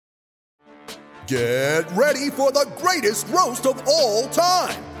Get ready for the greatest roast of all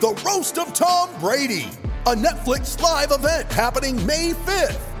time, the Roast of Tom Brady, a Netflix live event happening May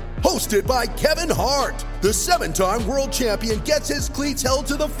 5th. Hosted by Kevin Hart, the 7-time world champion gets his cleats held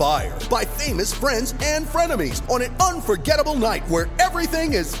to the fire by famous friends and frenemies on an unforgettable night where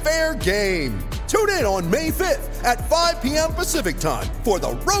everything is fair game. Tune in on May 5th at 5 p.m. Pacific time for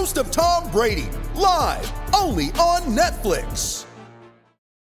the Roast of Tom Brady, live only on Netflix.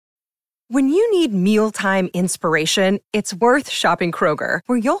 When you need mealtime inspiration, it's worth shopping Kroger,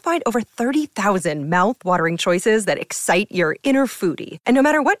 where you'll find over 30,000 mouth-watering choices that excite your inner foodie. And no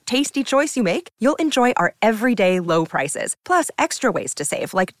matter what tasty choice you make, you'll enjoy our everyday low prices, plus extra ways to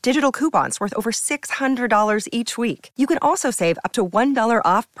save, like digital coupons worth over $600 each week. You can also save up to $1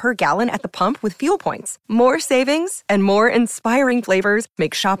 off per gallon at the pump with fuel points. More savings and more inspiring flavors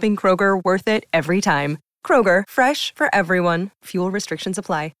make shopping Kroger worth it every time. Kroger, fresh for everyone. Fuel restrictions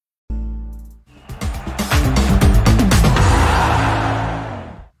apply.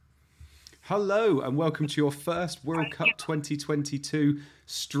 Hello and welcome to your first World Cup 2022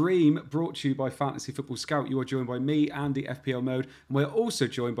 stream brought to you by Fantasy Football Scout. You are joined by me, Andy, FPL Mode, and we're also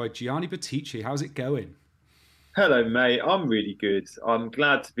joined by Gianni Battici. How's it going? Hello, mate. I'm really good. I'm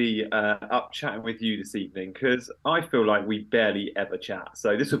glad to be up chatting with you this evening because I feel like we barely ever chat.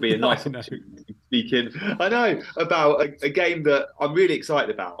 So this will be a nice opportunity to be speaking. I know about a game that I'm really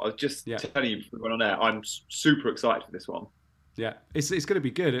excited about. I was just telling you before we went on air, I'm super excited for this one. Yeah, it's going to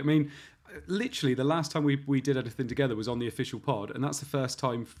be good. I mean, literally the last time we did anything together was on the official pod, and that's the first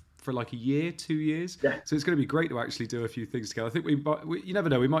time for like a year, 2 years. Yeah. So it's going to be great to actually do a few things together. I think we you never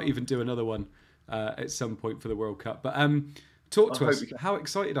know, we might even do another one at some point for the World Cup. But talk to us. How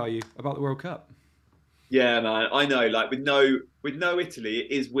excited are you about the World Cup? Yeah, man, I know. Like with no Italy,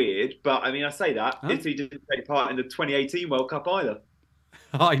 it is weird. But I mean, I say that Italy didn't take part in the 2018 World Cup either.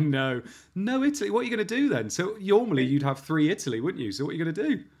 I know. No Italy. What are you going to do then? So normally you'd have 3 Italy, wouldn't you? So what are you going to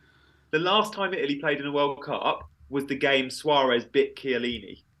do? The last time Italy played in a World Cup was the game Suarez bit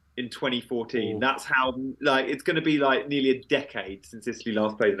Chiellini in 2014. That's how, like, it's going to be like nearly a decade since Italy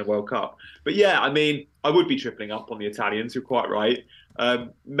last played in a World Cup. But yeah, I mean, I would be tripling up on the Italians. You're quite right.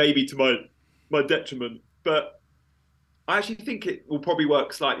 Maybe to my detriment, but I actually think it will probably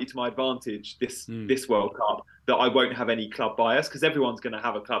work slightly to my advantage this World Cup, that I won't have any club bias, because everyone's going to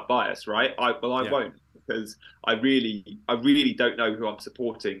have a club bias, right? I won't, because I really don't know who I'm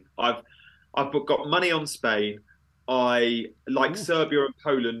supporting. I've got money on Spain. I like Serbia and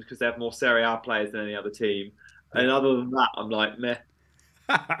Poland because they have more Serie A players than any other team. And other than that, I'm like, meh.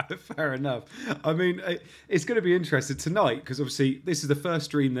 Fair enough. I mean, it's going to be interesting tonight because obviously this is the first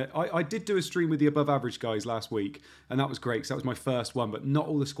stream that I did do a stream with the above average guys last week, and that was great because that was my first one, but not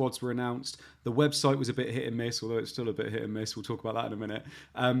all the squads were announced. The website was a bit hit and miss, although it's still a bit hit and miss. We'll talk about that in a minute.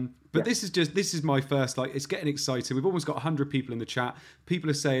 But this is my first, like, it's getting exciting. We've almost got 100 people in the chat. People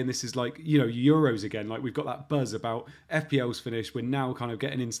are saying this is like, you know, Euros again. Like, we've got that buzz about FPL's finished. We're now kind of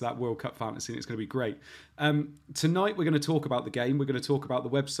getting into that World Cup fantasy, and it's going to be great. Tonight we're going to talk about the game. We're going to talk about the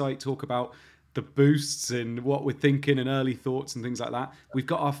website, talk about the boosts and what we're thinking and early thoughts and things like that. We've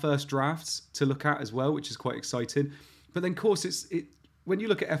got our first drafts to look at as well, which is quite exciting. But then, of course, when you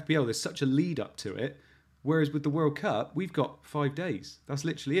look at FPL, there's such a lead up to it. Whereas with the World Cup, we've got 5 days. That's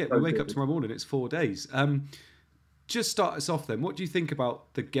literally it. We wake up tomorrow morning, it's 4 days. Just start us off then. What do you think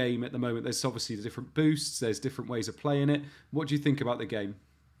about the game at the moment? There's obviously the different boosts. There's different ways of playing it. What do you think about the game?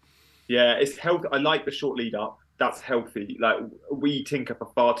 Yeah, it's healthy. I like the short lead up. That's healthy. Like, we tinker for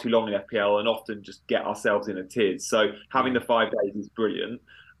far too long in FPL and often just get ourselves in a tiz. So having the 5 days is brilliant.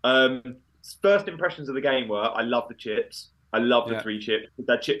 First impressions of the game were, I love the chips. I love the 3 chips.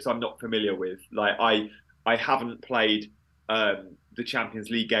 They're chips I'm not familiar with. Like, I haven't played the Champions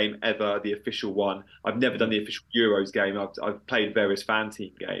League game ever, the official one. I've never done the official Euros game. I've played various fan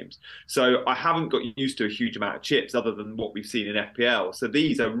team games. So I haven't got used to a huge amount of chips other than what we've seen in FPL. So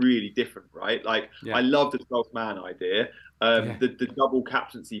these are really different, right? Like, I love the 12th man idea. The double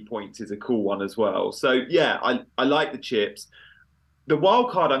captaincy points is a cool one as well. So yeah, I like the chips. The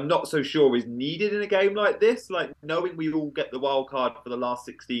wild card, I'm not so sure is needed in a game like this. Like, knowing we all get the wild card for the last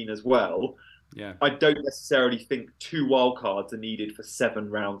 16 as well, I don't necessarily think 2 wild cards are needed for 7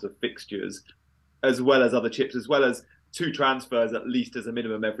 rounds of fixtures, as well as other chips, as well as 2 transfers at least as a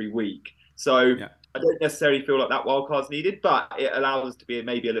minimum every week. So I don't necessarily feel like that wild card's needed, but it allows us to be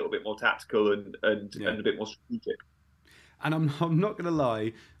maybe a little bit more tactical and a bit more strategic. And I'm not going to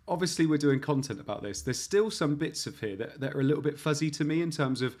lie, obviously we're doing content about this. There's still some bits of here that are a little bit fuzzy to me in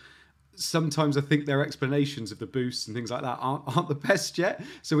terms of sometimes I think their explanations of the boosts and things like that aren't the best yet.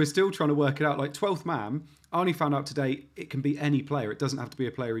 So we're still trying to work it out. Like 12th man, I only found out today it can be any player. It doesn't have to be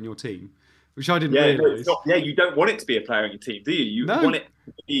a player in your team. which I didn't Yeah, no, realise. you don't want it to be a player on your team, do you? You want it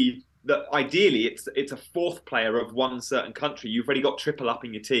to be that ideally it's a fourth player of one certain country. You've already got triple up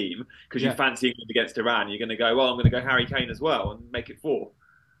in your team because you fancy England against Iran. You're going to go, well, I'm going to go Harry Kane as well and make it 4.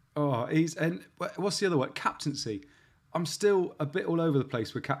 Oh, and what's the other word? Captaincy. I'm still a bit all over the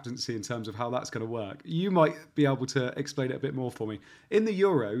place with captaincy in terms of how that's going to work. You might be able to explain it a bit more for me. In the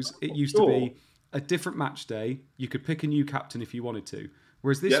Euros, it used to be a different match day. You could pick a new captain if you wanted to.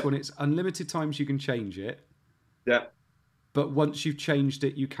 Whereas this one, it's unlimited times you can change it. Yeah. But once you've changed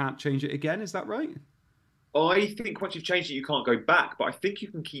it, you can't change it again. Is that right? I think once you've changed it, you can't go back. But I think you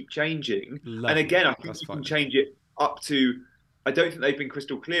can keep changing. Lovely. And again, I think you can change it up to... I don't think they've been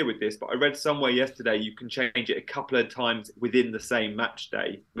crystal clear with this, but I read somewhere yesterday you can change it a couple of times within the same match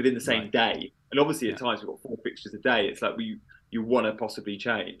day, within the same day. And obviously at times we've got 4 fixtures a day. It's like you want to possibly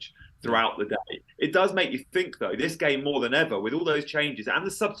change throughout the day. It does make you think, though, this game more than ever, with all those changes and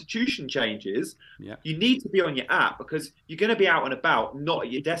the substitution changes, you need to be on your app because you're going to be out and about, not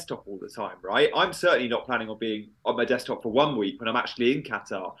at your desktop all the time, right? I'm certainly not planning on being on my desktop for 1 week when I'm actually in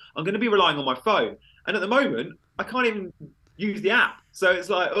Qatar. I'm going to be relying on my phone. And at the moment, I can't even use the app. So it's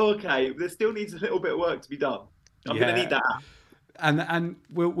like, okay, there still needs a little bit of work to be done. I'm going to need that app. And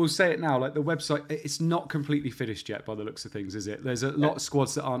we'll say it now, like the website, it's not completely finished yet by the looks of things, is it? There's a lot of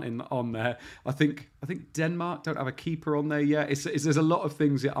squads that aren't on there. I think Denmark don't have a keeper on there yet. There's a lot of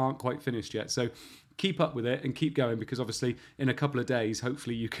things that aren't quite finished yet. So keep up with it and keep going because obviously in a couple of days,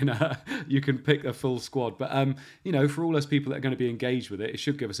 hopefully you can pick a full squad. But for all us people that are going to be engaged with it, it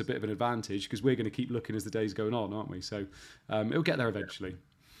should give us a bit of an advantage because we're going to keep looking as the days going on, aren't we? So it'll get there eventually.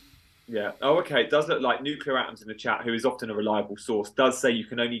 Yeah. Oh, okay. It does look like Nuclear Atoms in the chat, who is often a reliable source, does say you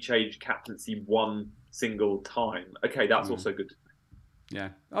can only change captaincy 1 single time. Okay, that's also good. Yeah,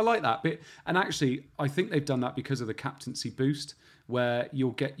 I like that bit. And actually, I think they've done that because of the captaincy boost, where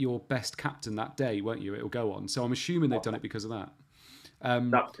you'll get your best captain that day, won't you? It'll go on. So I'm assuming they've done it because of that.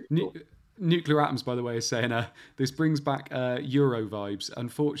 That's cool. Nuclear Atoms, by the way, is saying this brings back Euro vibes.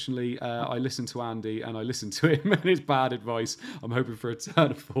 Unfortunately, I listened to Andy and I listened to him and his bad advice. I'm hoping for a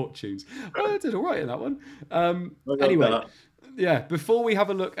turn of fortunes. I did all right in that one. Anyway, before we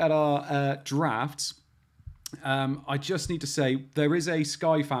have a look at our drafts, I just need to say there is a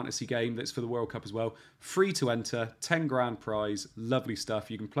Sky Fantasy game that's for the World Cup as well. Free to enter, 10 grand prize, lovely stuff.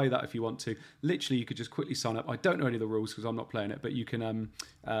 You can play that if you want to. Literally, you could just quickly sign up. I don't know any of the rules because I'm not playing it, but you can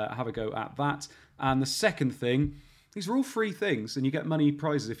have a go at that. And the second thing, these are all free things, and you get money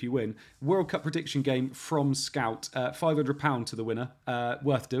prizes if you win. World Cup prediction game from Scout, £500 to the winner.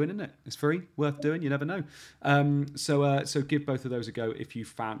 Worth doing, isn't it? It's free, worth doing. You never know. So give both of those a go if you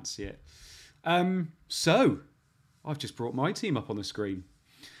fancy it. So I've just brought my team up on the screen.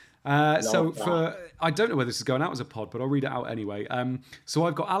 I don't know whether this is going out as a pod, but I'll read it out anyway. So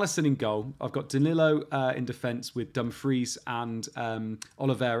I've got Alisson in goal. I've got Danilo in defence with Dumfries and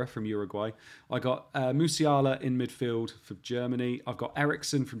Oliveira from Uruguay. I got Musiala in midfield for Germany. I've got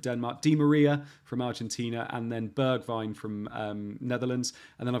Eriksen from Denmark, Di Maria from Argentina, and then Bergwijn from Netherlands.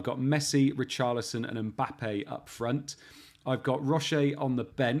 And then I've got Messi, Richarlison, and Mbappe up front. I've got Rocher on the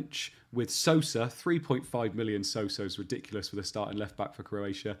bench with Sosa, 3.5 million. Sosa is ridiculous for the starting left back for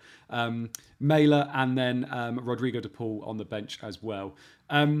Croatia. Mela and then Rodrigo de Paul on the bench as well.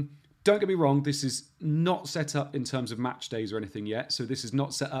 Don't get me wrong, this is not set up in terms of match days or anything yet. So this is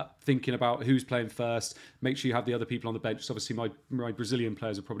not set up thinking about who's playing first. Make sure you have the other people on the bench. So obviously my Brazilian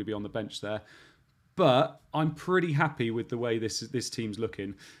players will probably be on the bench there. But I'm pretty happy with the way this team's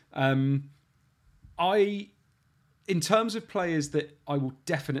looking. In terms of players that I will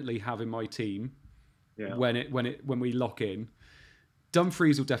definitely have in my team when we lock in,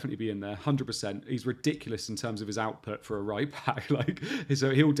 Dumfries will definitely be in there, 100%. He's ridiculous in terms of his output for a right back,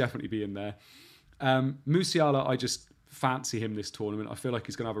 so he'll definitely be in there. Musiala, I just fancy him this tournament. I feel like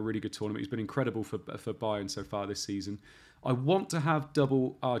he's going to have a really good tournament. He's been incredible for Bayern so far this season. I want to have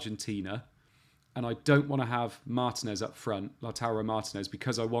double Argentina. And I don't want to have Martinez up front, Lautaro Martinez,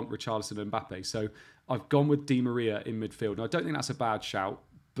 because I want Richarlison and Mbappe. So I've gone with Di Maria in midfield. And I don't think that's a bad shout,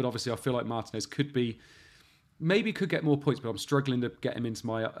 but obviously I feel like Martinez could get more points, but I'm struggling to get him into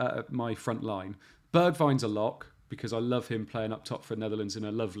my front line. Bergwijn's a lock because I love him playing up top for Netherlands in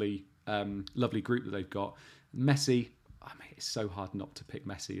a lovely group that they've got. Messi, it's so hard not to pick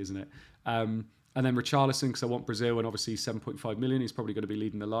Messi, isn't it? And then Richarlison, because I want Brazil, and obviously 7.5 million. He's probably going to be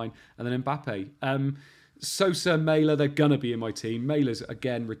leading the line. And then Mbappe. Sosa, Mela, they're going to be in my team. Mela's,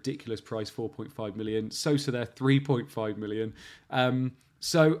 again, ridiculous price, 4.5 million. Sosa, they're 3.5 million.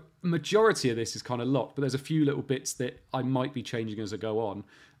 So majority of this is kind of locked, but there's a few little bits that I might be changing as I go on.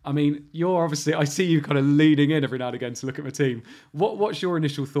 I mean, you're obviously, I see you kind of leaning in every now and again to look at my team. What's your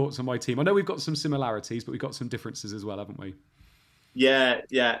initial thoughts on my team? I know we've got some similarities, but we've got some differences as well, haven't we? Yeah,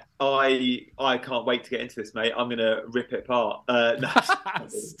 yeah. I can't wait to get into this, mate. I'm gonna rip it apart. No,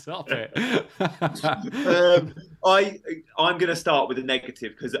 Stop it. I'm gonna start with a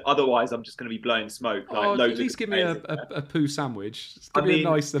negative because otherwise I'm just gonna be blowing smoke. Like Oh, loads at least of give me a poo sandwich. Just give me a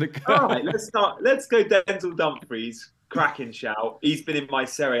nice little. all right, let's start. Let's go. Denzel Dumfries, cracking shout. He's been in my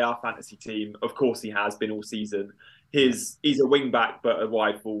Serie A fantasy team. Of course, he has been all season. He's a wing back but a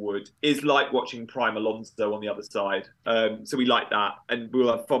wide forward. Is like watching prime Alonso on the other side. So we like that, and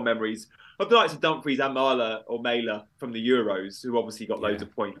we'll have fond memories of the likes of Dumfries and Mela from the Euros, who obviously got loads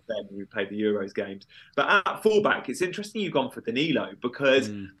of points then when we played the Euros games. But at fullback, it's interesting you've gone for Danilo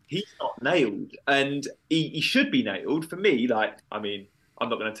because he's not nailed, and he should be nailed for me. Like, I mean, I'm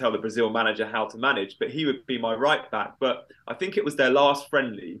not going to tell the Brazil manager how to manage, but he would be my right back. But I think it was their last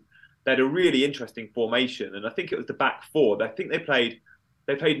friendly. They had a really interesting formation, and I think it was the back four. I think they played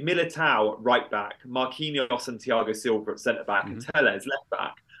Militao at right back, Marquinhos and Thiago Silva at centre back, and Telles left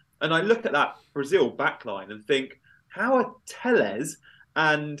back. And I look at that Brazil backline and think, how are Telles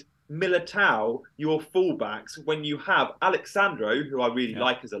and Militao your fullbacks when you have Alexandro, who I really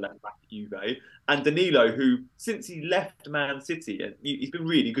like as a left back at Juve, and Danilo, who since he left Man City, and he's been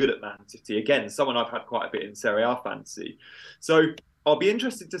really good at Man City, again, someone I've had quite a bit in Serie A fantasy. So I'll be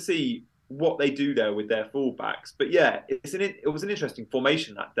interested to see what they do there with their fullbacks. But yeah, it was an interesting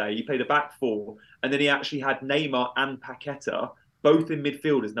formation that day. He played a back four, and then he actually had Neymar and Paqueta both in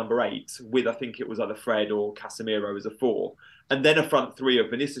midfield as number 8, with I think it was either Fred or Casemiro as a 4, and then a front three of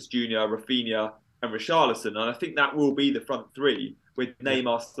Vinicius Junior, Rafinha, and Richarlison. And I think that will be the front three with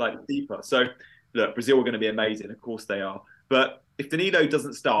Neymar slightly deeper. So look, Brazil are going to be amazing. Of course they are. But if Danilo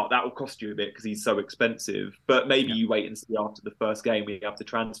doesn't start, that will cost you a bit because he's so expensive. But maybe you wait and see after the first game. We have the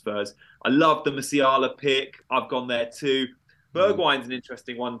transfers. I love the Musiala pick. I've gone there too. Bergwijn's an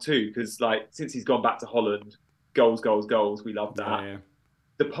interesting one too because, like, since he's gone back to Holland, goals. We love that. Yeah.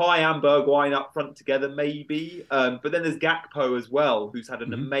 Depay and Bergwijn up front together, maybe. But then there's Gakpo as well, who's had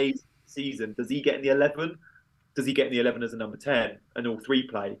an amazing season. Does he get in the 11? Does he get in the 11 as a number 10? And all three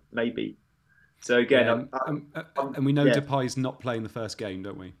play? Maybe. So again, and we know Depay's not playing the first game,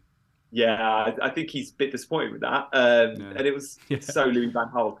 don't we? Yeah, I think he's a bit disappointed with that. And it was so Louis van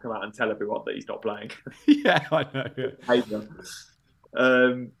Gaal to come out and tell everyone that he's not playing. Yeah, I know.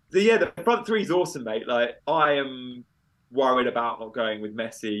 The front three is awesome, mate. Like, I am worried about not going with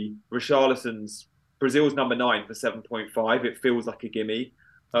Messi. Richarlison's Brazil's number 9 for 7.5. It feels like a gimme.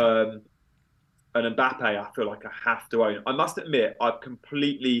 And Mbappe, I feel like I have to own. I must admit, I've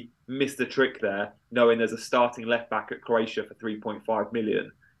completely missed the trick there, knowing there's a starting left back at Croatia for 3.5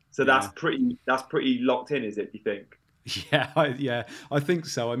 million. So that's pretty locked in, is it? Do you think? Yeah, I think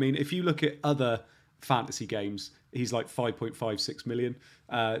so. I mean, if you look at other fantasy games, he's like 5.56 million.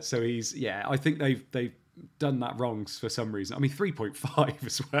 So I think they've done that wrong for some reason. I mean, 3.5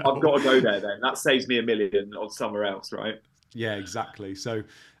 as well. I've got to go there then. That saves me $1 million on somewhere else, right? Yeah, exactly. So,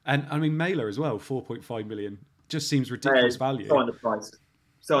 and I mean, Mela as well, 4.5 million, just seems ridiculous value. So on the price.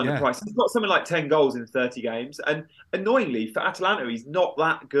 He's got something like 10 goals in 30 games. And annoyingly, for Atalanta, he's not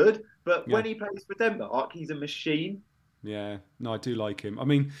that good. But when he plays for Denmark, he's a machine. Yeah, no, I do like him. I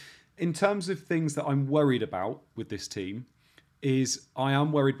mean, in terms of things that I'm worried about with this team, I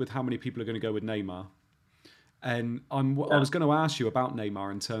am worried with how many people are going to go with Neymar. And I was going to ask you about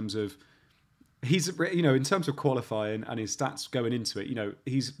Neymar in terms of, in terms of qualifying and his stats going into it,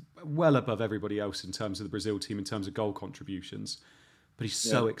 he's well above everybody else in terms of the Brazil team, in terms of goal contributions. But he's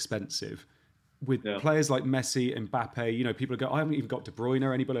so expensive. With players like Messi and Mbappe, people go, I haven't even got De Bruyne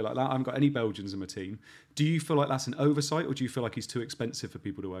or anybody like that. I haven't got any Belgians in my team. Do you feel like that's an oversight, or do you feel like he's too expensive for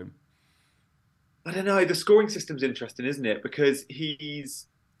people to own? I don't know. The scoring system's interesting, isn't it? Because he's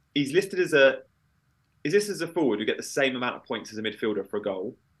listed as as a forward who get the same amount of points as a midfielder for a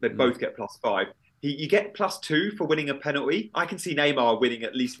goal. They both get +5. You get +2 for winning a penalty. I can see Neymar winning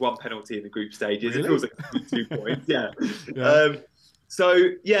at least one penalty in the group stages. Really? It feels like 2 points. Yeah.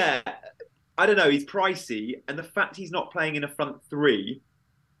 I don't know. He's pricey, and the fact he's not playing in a front three,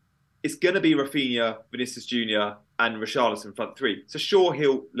 it's going to be Rafinha, Vinicius Junior, and Richarlison front three. So sure,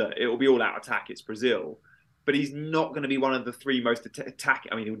 it'll be all out attack. It's Brazil, but he's not going to be one of the 3 most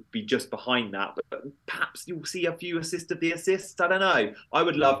attacking. I mean, he would be just behind that, but perhaps you'll see a few assists of the assists. I don't know. I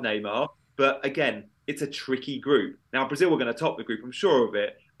would love Neymar, but again, it's a tricky group. Now, Brazil are going to top the group, I'm sure of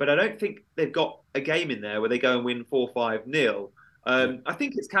it, but I don't think they've got a game in there where they go and win 4-5-0. I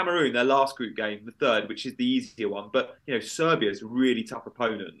think it's Cameroon, their last group game, the third, which is the easier one. But Serbia's a really tough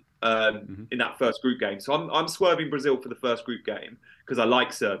opponent in that first group game. So I'm swerving Brazil for the first group game because I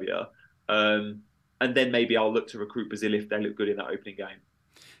like Serbia, and then maybe I'll look to recruit Brazil if they look good in that opening game.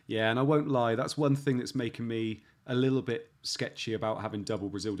 Yeah, and I won't lie, that's one thing that's making me a little bit sketchy about having double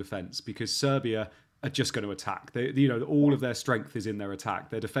Brazil defence, because Serbia are just going to attack. All of their strength is in their attack.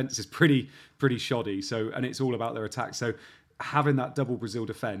 Their defence is pretty shoddy. And it's all about their attack. So having that double Brazil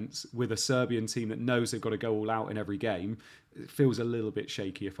defence with a Serbian team that knows they've got to go all out in every game, it feels a little bit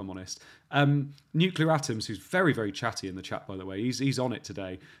shaky, if I'm honest. Nuclear Atoms, who's very, very chatty in the chat, by the way, he's on it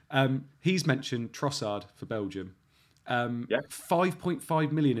today. He's mentioned Trossard for Belgium.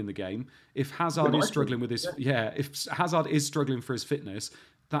 5.5 million in the game. If Hazard is struggling with his if Hazard is struggling for his fitness,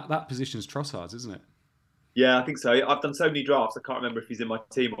 that position's Trossard's, isn't it? Yeah, I think so. I've done so many drafts, I can't remember if he's in my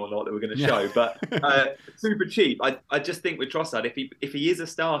team or not that we're going to show. But super cheap. I just think with Trossard, if he is a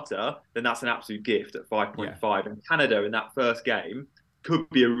starter, then that's an absolute gift at 5.5. And Canada in that first game could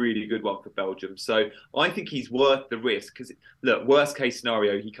be a really good one for Belgium. So I think he's worth the risk because, look, worst case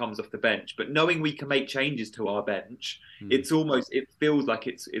scenario, he comes off the bench. But knowing we can make changes to our bench, it feels like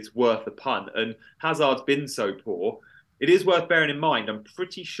it's worth the punt. And Hazard's been so poor. It is worth bearing in mind, I'm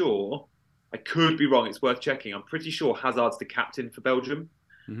pretty sure, I could be wrong, it's worth checking, I'm pretty sure Hazard's the captain for Belgium,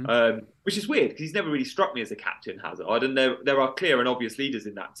 which is weird because he's never really struck me as a captain, Hazard, and there are clear and obvious leaders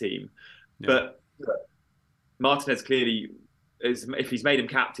in that team. Yeah. But Martinez clearly, if he's made him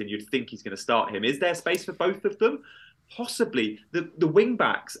captain, you'd think he's going to start him. Is there space for both of them? Possibly. The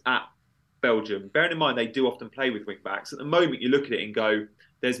wing-backs at Belgium, bearing in mind they do often play with wing-backs, at the moment you look at it and go,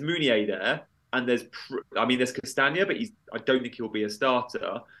 there's Meunier there, and there's Castagna, but I don't think he'll be a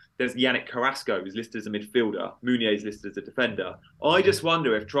starter. There's Yannick Carrasco, who's listed as a midfielder. Meunier is listed as a defender. I just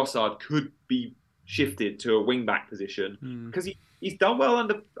wonder if Trossard could be shifted to a wing-back position because he's done well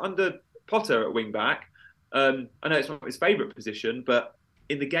under Potter at wing-back. I know it's not his favourite position, but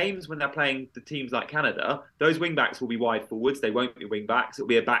in the games when they're playing the teams like Canada, those wing-backs will be wide forwards. They won't be wing-backs. It'll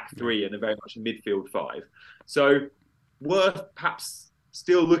be a back three and a very much a midfield five. So worth perhaps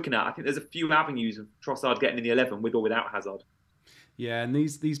still looking at. I think there's a few avenues of Trossard getting in the 11 with or without Hazard. Yeah, and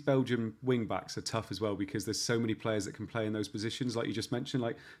these Belgian wing-backs are tough as well because there's so many players that can play in those positions, like you just mentioned.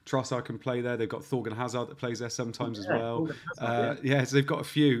 Like Trossard can play there. They've got Thorgan Hazard that plays there sometimes as well. So they've got a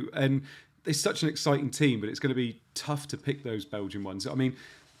few. And it's such an exciting team, but it's going to be tough to pick those Belgian ones. I mean,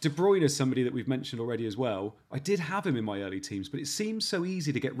 De Bruyne is somebody that we've mentioned already as well. I did have him in my early teams, but it seems so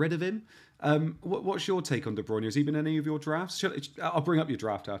easy to get rid of him. What's your take on De Bruyne? Has he been in any of your drafts? I'll bring up your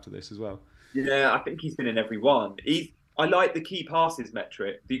draft after this as well. Yeah, I think he's been in every one. I like the key passes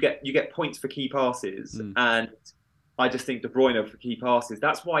metric. You get points for key passes, and I just think De Bruyne for key passes.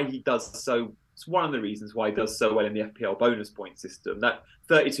 That's why he does so. It's one of the reasons why he does so well in the FPL bonus point system. That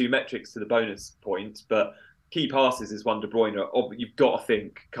 32 metrics to the bonus points, but key passes is one De Bruyne you've got to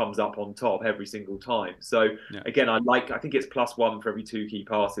think comes up on top every single time. So again, I think it's +1 for every 2 key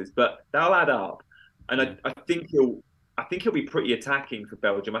passes, but they'll add up. And I think he'll be pretty attacking for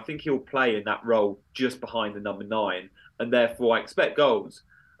Belgium. I think he'll play in that role just behind the number 9, and therefore I expect goals.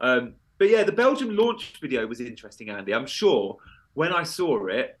 But yeah, the Belgium launch video was interesting, Andy. I'm sure when I saw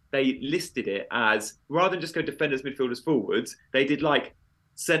it, they listed it as, rather than just go defenders, midfielders, forwards, they did like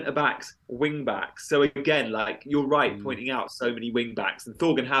centre-backs, wing-backs. So again, like you're right, pointing out so many wing-backs, and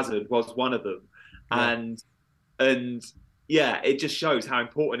Thorgan Hazard was one of them. Yeah. And yeah, it just shows how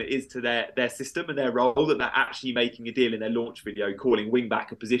important it is to their system and their role that they're actually making a deal in their launch video, calling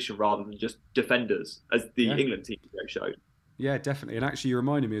wing-back a position rather than just defenders, as the England team video showed. Yeah, definitely. And actually, you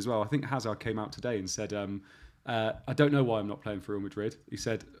reminded me as well, I think Hazard came out today and said, I don't know why I'm not playing for Real Madrid. He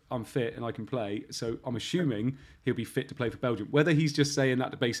said, I'm fit and I can play. So I'm assuming he'll be fit to play for Belgium. Whether he's just saying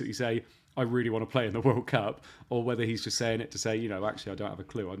that to basically say, I really want to play in the World Cup, or whether he's just saying it to say, actually, I don't have a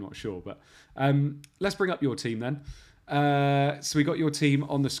clue. I'm not sure. But let's bring up your team then. So we got your team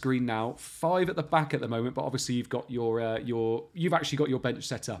on the screen now. 5 at the back at the moment, but obviously you've got you've actually got your bench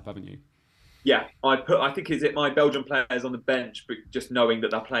set up, haven't you? Yeah, I think is it my Belgian players on the bench, but just knowing that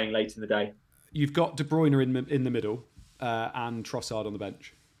they're playing late in the day. You've got De Bruyne in the middle and Trossard on the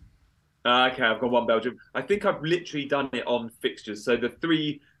bench. Okay, I've got one Belgium. I think I've literally done it on fixtures. So the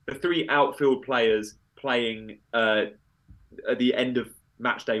three outfield players playing at the end of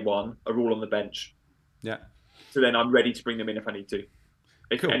match day 1 are all on the bench. Yeah. So then I'm ready to bring them in if I need to.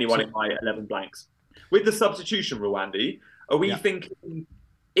 If anyone in my 11 blanks. With the substitution rule, Andy, are we thinking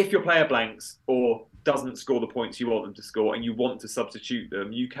if your player blanks or doesn't score the points you want them to score and you want to substitute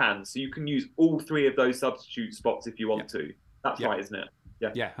them, you can. So you can use all 3 of those substitute spots if you want to. That's right, isn't it?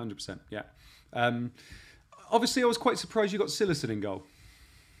 Yeah, 100%. Yeah. Obviously, I was quite surprised you got Cillessen in goal.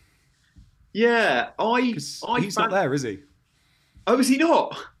 Yeah, He's not there, is he? Oh, is he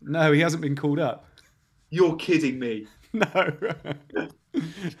not? No, he hasn't been called up. You're kidding me. No.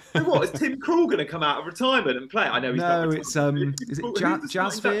 So what, is Tim Krul going to come out of retirement and play? I know he's not. No, it's is it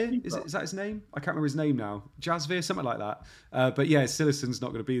Jasvir? Is Is that his name? I can't remember his name now. Jasvir, something like that. But yeah, Cillessen's not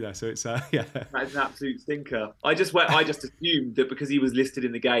going to be there, so it's yeah. That's an absolute stinker. I just assumed that because he was listed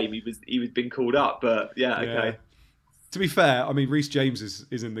in the game, he was being called up. But yeah, okay. To be fair, I mean Reece James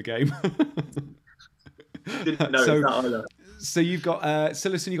is in the game. Didn't know that either. So you've got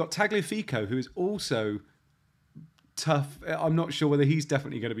Cillessen, you've got Tagliafico, who is also tough. I'm not sure whether he's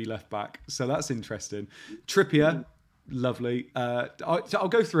definitely going to be left back. So that's interesting. Trippier, lovely. I'll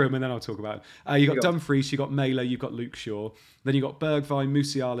go through them and then I'll talk about it. You've got Dumfries, you've got Mela, you've got Luke Shaw. Then you've got Bergwijn,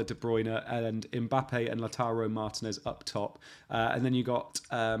 Musiala, De Bruyne, and Mbappe and Lautaro Martinez up top. And then you've got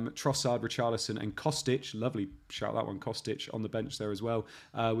Trossard, Richarlison, and Kostic. Lovely shout that one, Kostic on the bench there as well,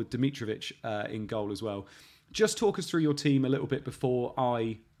 with Dimitrovic in goal as well. Just talk us through your team a little bit before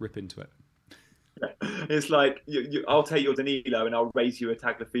I rip into it. It's like I'll take your Danilo and I'll raise you a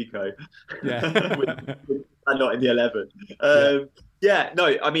Tagliafico. Yeah, and not in the 11.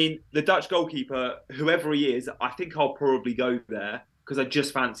 No, I mean the Dutch goalkeeper, whoever he is, I think I'll probably go there because I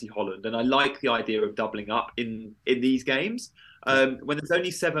just fancy Holland and I like the idea of doubling up in these games. When there's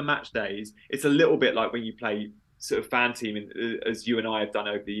only 7 match days, it's a little bit like when you play sort of fan team, as you and I have done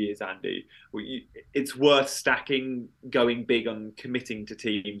over the years, Andy. It's worth stacking, going big on committing to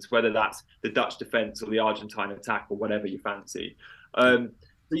teams, whether that's the Dutch defence or the Argentine attack or whatever you fancy. I've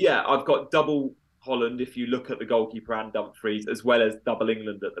got double Holland if you look at the goalkeeper and Dumfries, as well as double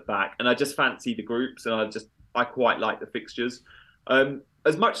England at the back. And I just fancy the groups, and I quite like the fixtures.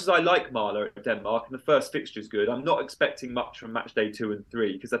 As much as I like Marler at Denmark, and the first fixture's good, I'm not expecting much from match day 2 and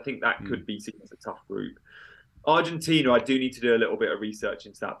 3 because I think that could be seen as a tough group. Argentina, I do need to do a little bit of research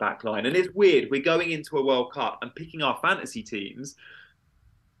into that back line. And it's weird, we're going into a World Cup and picking our fantasy teams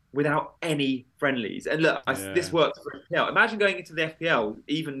without any friendlies. And look, this works for FPL. Imagine going into the FPL,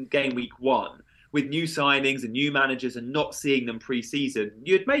 even game week 1, with new signings and new managers and not seeing them pre-season.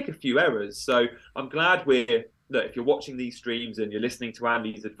 You'd make a few errors. So I'm glad if you're watching these streams and you're listening to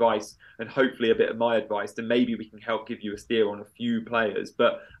Andy's advice and hopefully a bit of my advice, then maybe we can help give you a steer on a few players.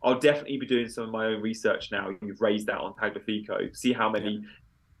 But I'll definitely be doing some of my own research now. You've raised that on Tagliafico. See how many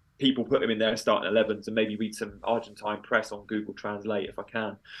people put him in there starting 11s and maybe read some Argentine press on Google Translate if I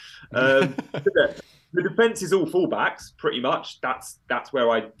can. The defence is all fullbacks, pretty much. That's where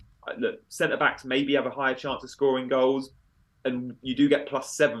I look. Centre-backs maybe have a higher chance of scoring goals. And you do get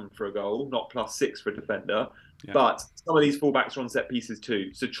 +7 for a goal, not +6 for a defender. Yeah. But some of these fullbacks are on set pieces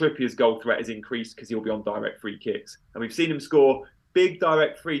too. So Trippier's goal threat is increased because he'll be on direct free kicks. And we've seen him score big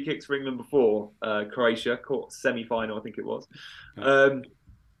direct free kicks for England before. Croatia, semi-final, I think it was.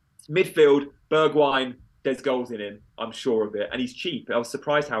 Midfield, Bergwijn, there's goals in him. I'm sure of it. And he's cheap. I was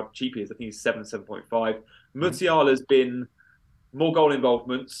surprised how cheap he is. I think he's 7.5. Musiala's been more goal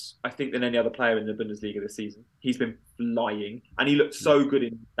involvements, I think, than any other player in the Bundesliga this season. He's been flying. And he looked so good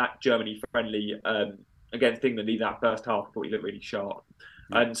in that Germany friendly against England, even that first half. I thought he looked really sharp.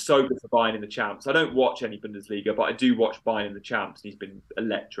 And so good for Bayern in the Champs. I don't watch any Bundesliga, but I do watch Bayern in the Champs, and he's been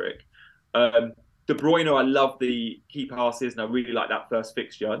electric. De Bruyne, I love the key passes, and I really like that first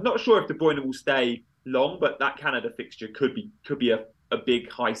fixture. Not sure if De Bruyne will stay long, but that Canada fixture could be a big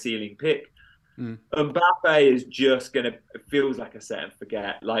high ceiling pick. Mbappe is just it feels like a set and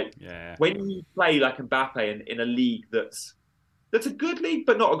forget. When you play like Mbappe in a league that's a good league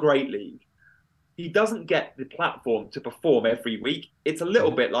but not a great league, he doesn't get the platform to perform every week. It's a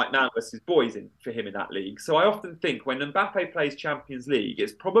little bit like man versus boys for him in that league. So I often think when Mbappe plays Champions League,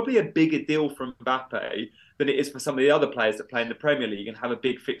 it's probably a bigger deal for Mbappe than it is for some of the other players that play in the Premier League and have a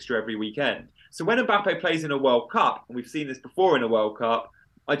big fixture every weekend. So when Mbappe plays in a World Cup, and we've seen this before in a World Cup,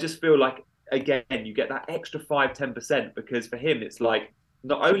 I just feel like, again, you get that extra 5-10% because for him, it's like,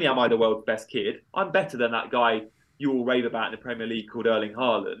 not only am I the world's best kid, I'm better than that guy you all rave about in the Premier League called Erling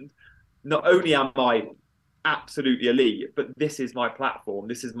Haaland. Not only am I absolutely elite, but this is my platform.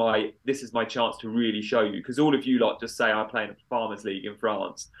 This is my chance to really show you. Because all of you lot just say I play in a Farmers League in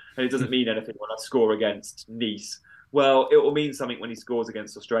France, and it doesn't mean anything when I score against Nice. Well, it will mean something when he scores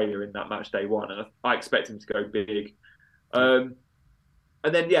against Australia in that match day 1, and I expect him to go big. And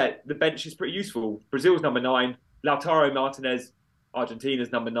then, the bench is pretty useful. Brazil's number 9, Lautaro Martinez,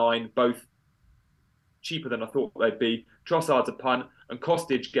 Argentina's number 9, both cheaper than I thought they'd be. Trossard's a punt, and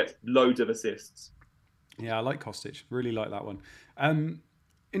Kostic gets loads of assists. Yeah, I like Kostic. Really like that one.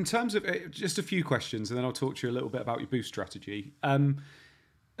 In terms of just a few questions, and then I'll talk to you a little bit about your boost strategy. Mbappe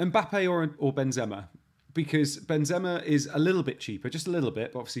or Benzema? because Benzema is a little bit cheaper, just a little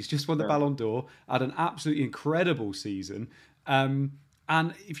bit, but obviously he's just won the Ballon d'Or, had an absolutely incredible season. And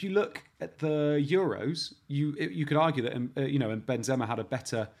if you look at the Euros, you could argue that and Benzema had a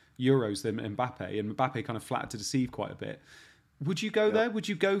better Euros than Mbappe, and Mbappe kind of flattered to deceive quite a bit. Would you go there? Would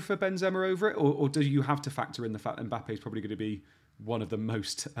you go for Benzema over it, or do you have to factor in the fact that Mbappe is probably going to be one of the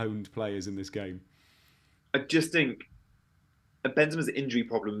most owned players in this game? I just think Benzema's injury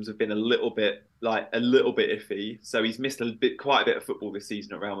problems have been a little bit iffy. So he's missed quite a bit of football this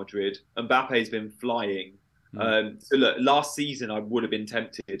season at Real Madrid. Mbappe's been flying. So look, last season I would have been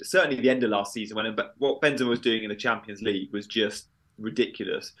tempted. Certainly the end of last season, when what Benzema was doing in the Champions League was just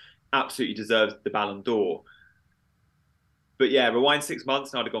ridiculous. Absolutely deserves the Ballon d'Or. But yeah, rewind 6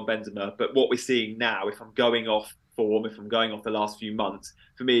 months and I'd have gone Benzema. But what we're seeing now, if I'm going off form, if I'm going off the last few months,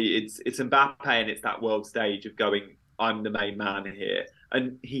 for me it's Mbappe, and it's that world stage of going, I'm the main man here.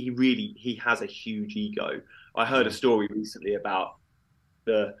 And he has a huge ego. I heard a story recently about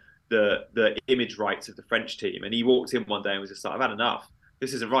the image rights of the French team, and he walked in one day and was just like, I've had enough.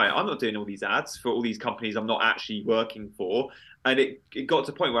 This isn't right. I'm not doing all these ads for all these companies I'm not actually working for. And it got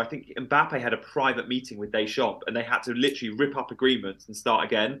to a point where I think Mbappe had a private meeting with Deschamps, and they had to literally rip up agreements and start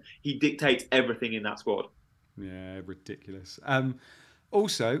again. He dictates everything in that squad. Yeah, ridiculous.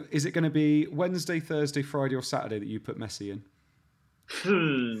 Also, is it going to be Wednesday, Thursday, Friday, or Saturday that you put Messi in?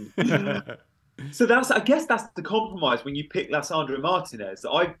 So I guess that's the compromise when you pick Lisandro Martinez.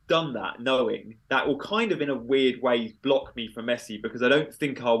 I've done that knowing that will kind of in a weird way block me from Messi, because I don't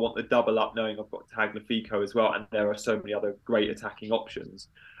think I'll want the double up knowing I've got Tagliafico as well, and there are so many other great attacking options.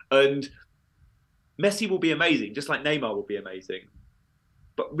 And Messi will be amazing, just like Neymar will be amazing.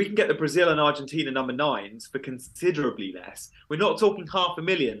 But we can get the Brazil and Argentina number 9s for considerably less. We're not talking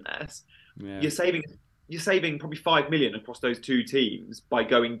 500,000 less. Yeah. You're saving probably 5 million across those two teams by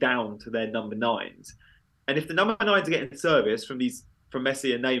going down to their number 9s. And if the number 9s are getting service from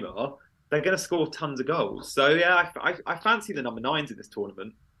Messi and Neymar, they're going to score tons of goals. So yeah, I fancy the number 9s in this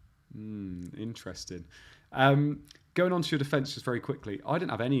tournament. Interesting. Going on to your defence just very quickly, I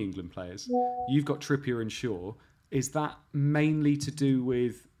didn't have any England players. You've got Trippier and Shaw. Is that mainly to do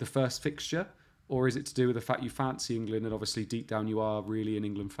with the first fixture, or is it to do with the fact you fancy England and obviously deep down you are really an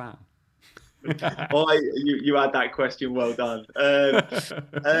England fan? You had that question well done. I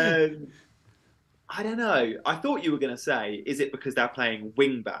don't know. I thought you were going to say, is it because they're playing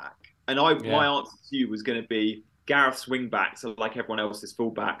wing back? And my answer to you was going to be Gareth's wing backs are like everyone else's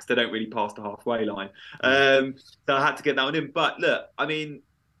full backs. They don't really pass the halfway line. So I had to get that one in. But look, I mean,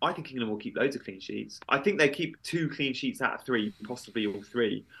 I think England will keep loads of clean sheets. I think they keep 2 clean sheets out of 3, possibly all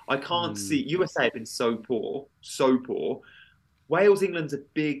 3. I can't see. USA have been so poor. Wales, England's a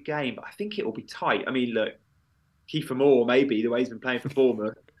big game, but I think it will be tight. I mean, look, Kiefer Moore, maybe, the way he's been playing for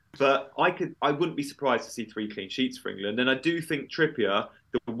Bournemouth. But I wouldn't be surprised to see 3 clean sheets for England. And I do think Trippier,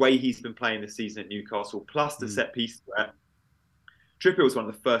 the way he's been playing this season at Newcastle, plus the set-piece threat, Trippier was one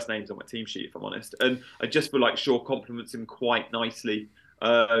of the first names on my team sheet, if I'm honest. And I just feel like Shaw complements him quite nicely.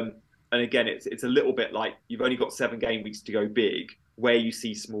 And again, it's a little bit like you've only got 7 game weeks to go big. Where you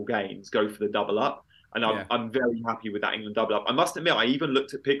see small gains, go for the double up. And I'm very happy with that England double up. I must admit, I even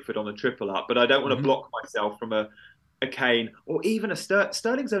looked at Pickford on the triple up, but I don't want to block myself from a Kane or even a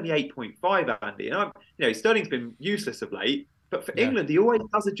Sterling's only 8.5, Andy. And Sterling's been useless of late, but for England, he always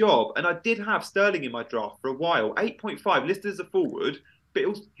does a job. And I did have Sterling in my draft for a while, 8.5 listed as a forward, but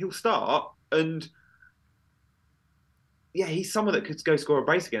he'll start. And yeah, he's someone that could go score a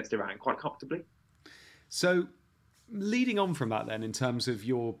brace against Iran quite comfortably. So leading on from that then, in terms of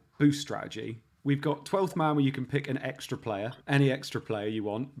your boost strategy, we've got 12th man where you can pick an extra player, any extra player you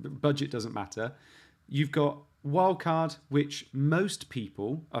want. Budget doesn't matter. You've got wildcard, which most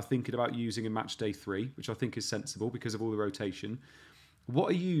people are thinking about using in match day 3, which I think is sensible because of all the rotation.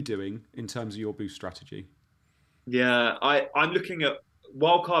 What are you doing in terms of your boost strategy? Yeah, I'm looking at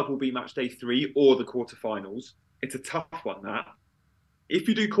wildcard will be match day 3 or the quarterfinals. It's a tough one, that. If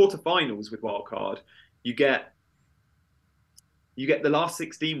you do quarterfinals with wildcard, you get the last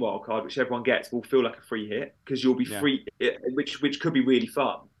 16 wildcard, which everyone gets, will feel like a free hit because you'll be free, which could be really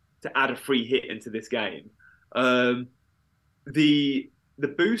fun to add a free hit into this game. The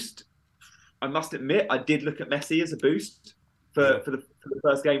boost, I must admit, I did look at Messi as a boost for the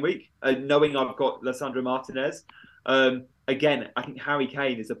first game week, knowing I've got Lisandro Martinez. Again, I think Harry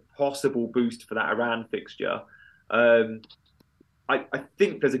Kane is a possible boost for that Iran fixture. I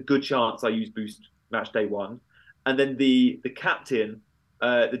think there's a good chance I use boost match day 1. And then the captain,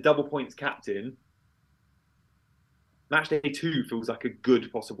 the double points captain, match day 2 feels like a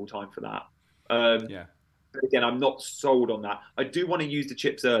good possible time for that. Again, I'm not sold on that. I do want to use the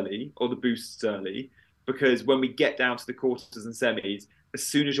chips early or the boosts early because when we get down to the quarters and semis, as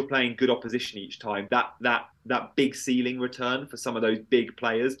soon as you're playing good opposition each time, that big ceiling return for some of those big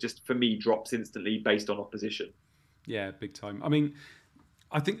players just for me drops instantly based on opposition. Yeah, big time. I mean,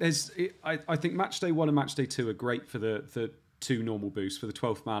 I think I think match day 1 and match day 2 are great for the 2 normal boosts, for the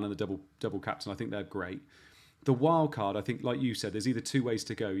 12th man and the double captain. I think they're great. The wild card, I think, like you said, there's either 2 ways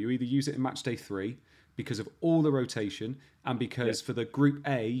to go. You either use it in match day 3 because of all the rotation, and because for the Group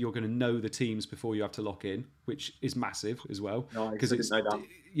A you're going to know the teams before you have to lock in, which is massive as well. Because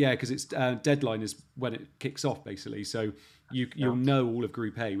it's deadline is when it kicks off basically. So you'll know all of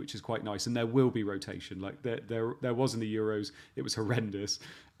Group A, which is quite nice, and there will be rotation. Like there was in the Euros, it was horrendous.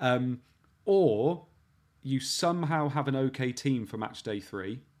 Or you somehow have an okay team for match day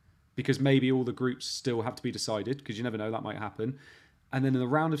 3, because maybe all the groups still have to be decided, because you never know, that might happen. And then in the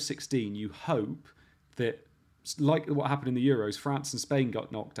round of 16, you hope that, like what happened in the Euros, France and Spain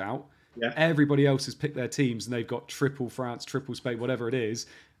got knocked out. Yeah. Everybody else has picked their teams and they've got triple France, triple Spain, whatever it is.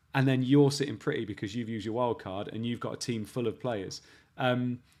 And then you're sitting pretty because you've used your wild card and you've got a team full of players.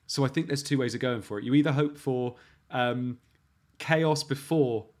 So I think there's 2 ways of going for it. You either hope for chaos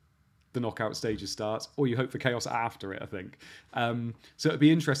before the knockout stages starts, or you hope for chaos after it, I think. So it'd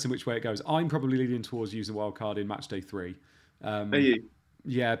be interesting which way it goes. I'm probably leaning towards using wild card in match day 3. Are you?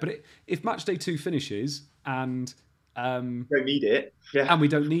 Yeah, but if match day 2 finishes and don't need it, and we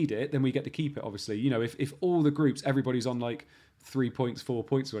don't need it, then we get to keep it, obviously. You know, if all the groups, everybody's on like 3 points, 4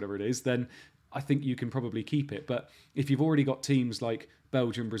 points, or whatever it is, then I think you can probably keep it. But if you've already got teams like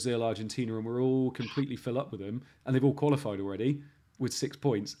Belgium, Brazil, Argentina, and we're all completely fill up with them, and they've all qualified already with 6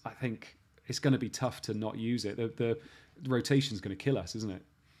 points, I think it's going to be tough to not use it. The rotation's going to kill us, isn't it?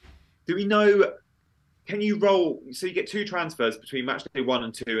 Do we know? Can you roll? So you get 2 transfers between match day 1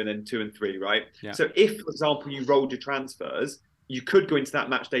 and 2, and then 2 and 3, right? Yeah. So if, for example, you rolled your transfers, you could go into that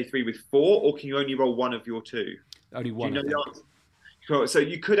match day 3 with 4, or can you only roll one of your 2? Only one. Do you know the answer? Cool. So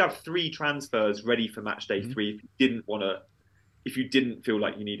you could have 3 transfers ready for match day 3 if you didn't want to. If you didn't feel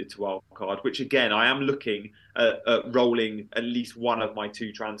like you needed to wild card, which again, I am looking at rolling at least one of my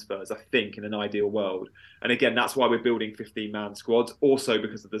 2 transfers, I think, in an ideal world. And again, that's why we're building 15-man squads, also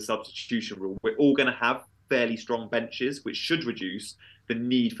because of the substitution rule. We're all going to have fairly strong benches, which should reduce the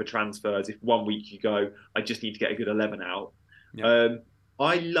need for transfers. If 1 week you go, I just need to get a good 11 out. Yeah.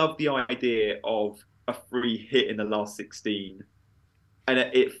 I love the idea of a free hit in the last 16. And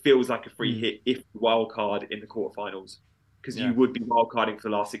it feels like a free hit if you wild card in the quarterfinals. Because you would be wildcarding for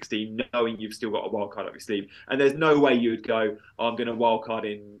the last 16, knowing you've still got a wildcard up your sleeve. And there's no way you would go, I'm going to wildcard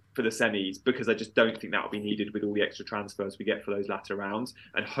in for the semis, because I just don't think that will be needed with all the extra transfers we get for those latter rounds.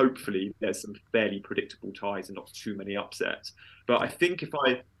 And hopefully there's some fairly predictable ties and not too many upsets. But I think if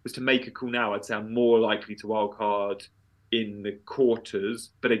I was to make a call now, I'd say I'm more likely to wildcard in the quarters.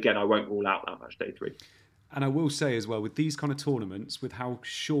 But again, I won't rule out that match day 3. And I will say as well, with these kind of tournaments, with how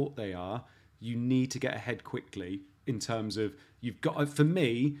short they are, you need to get ahead quickly. In terms of, you've got, for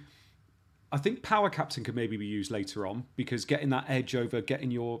me, I think power captain could maybe be used later on, because getting that edge over getting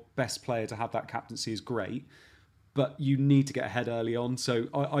your best player to have that captaincy is great, but you need to get ahead early on. So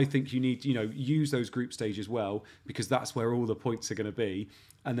I think you need, use those group stages well, because that's where all the points are going to be.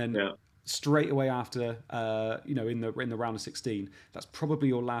 And then straight away after, in the round of 16, that's probably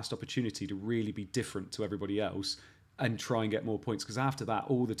your last opportunity to really be different to everybody else and try and get more points, because after that,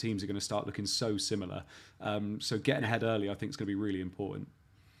 all the teams are going to start looking so similar. So getting ahead early, I think, is going to be really important.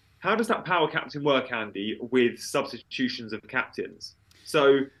 How does that power captain work, Andy, with substitutions of captains?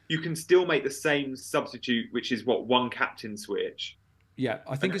 So you can still make the same substitute, which is what, 1 captain switch? Yeah,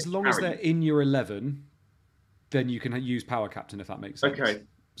 I think as long as they're in your 11, then you can use power captain, if that makes sense. Okay.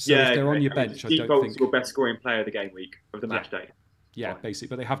 So if they're on your bench, I don't think... your best scoring player of the game week, of the match day. Yeah, basically.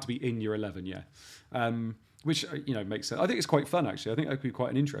 But they have to be in your 11, which, makes sense. I think it's quite fun, actually. I think that could be quite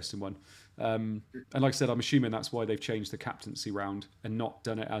an interesting one. And like I said, I'm assuming that's why they've changed the captaincy round and not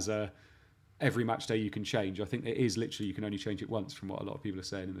done it as every match day you can change. I think it is literally you can only change it once, from what a lot of people are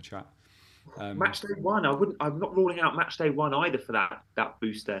saying in the chat. Match day 1, I'm not ruling out match day 1 either for that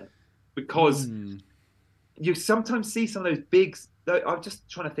boost then. Because you sometimes see some of those big... I'm just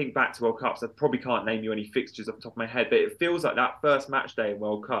trying to think back to World Cups. I probably can't name you any fixtures off the top of my head, but it feels like that first match day in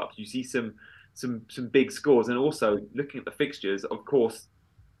World Cup, you see some big scores. And also looking at the fixtures, of course,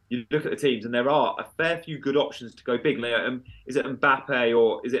 you look at the teams and there are a fair few good options to go big. Is it Mbappe,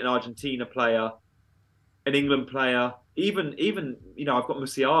 or is it an Argentina player, an England player? Even I've got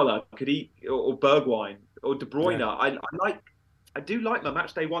Musiala, or Bergwijn, or De Bruyne. Yeah. I do like my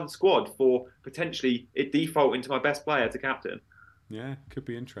match day 1 squad for potentially it defaulting to my best player to captain. Yeah, could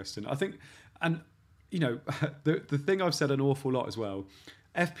be interesting. I think, and the thing I've said an awful lot as well,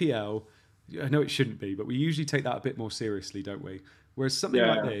 FPL, I know it shouldn't be, but we usually take that a bit more seriously, don't we? Whereas something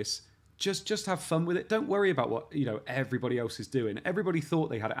like this, just have fun with it. Don't worry about what everybody else is doing. Everybody thought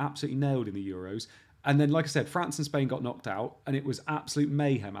they had it absolutely nailed in the Euros. And then, like I said, France and Spain got knocked out, and it was absolute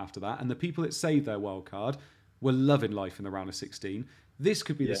mayhem after that. And the people that saved their wild card were loving life in the round of 16. This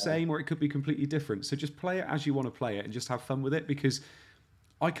could be the same, or it could be completely different. So just play it as you want to play it, and just have fun with it, because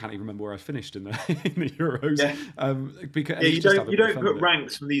I can't even remember where I finished in the Euros. Yeah. Because you don't put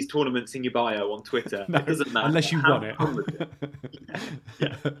ranks from these tournaments in your bio on Twitter. No, it doesn't matter unless you won it.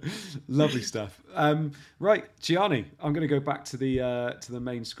 Yeah. Lovely stuff. Right, Gianni, I'm going to go back to the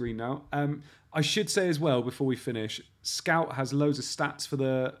main screen now. I should say as well before we finish, Scout has loads of stats for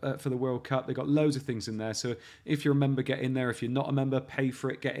the World Cup. They've got loads of things in there. So if you're a member, get in there. If you're not a member, pay for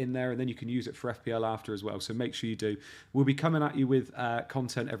it, get in there, and then you can use it for FPL after as well. So make sure you do. We'll be coming at you with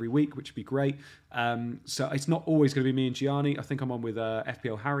content every week, which would be great. So it's not always going to be me and Gianni. I think I'm on with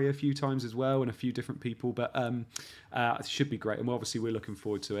FPL Harry a few times as well, and a few different people. But it should be great, and obviously we're looking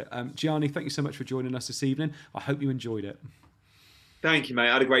forward to it. Gianni, thank you so much for joining us this evening. I hope you enjoyed it. Thank you, mate.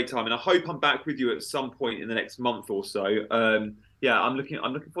 I had a great time, and I hope I'm back with you at some point in the next month or so. I'm looking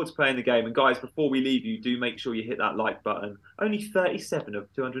forward to playing the game. And guys, before we leave you, do make sure you hit that like button. Only 37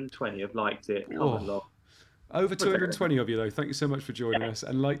 of 220 have liked it. Over 220 of you, though. Thank you so much for joining us.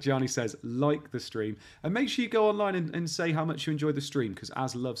 And like Gianni says, like the stream. And make sure you go online and say how much you enjoyed the stream, because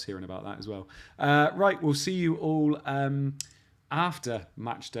Az loves hearing about that as well. Right, we'll see you all after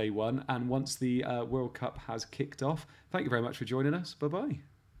match day 1 and once the World Cup has kicked off. Thank you very much for joining us. Bye-bye.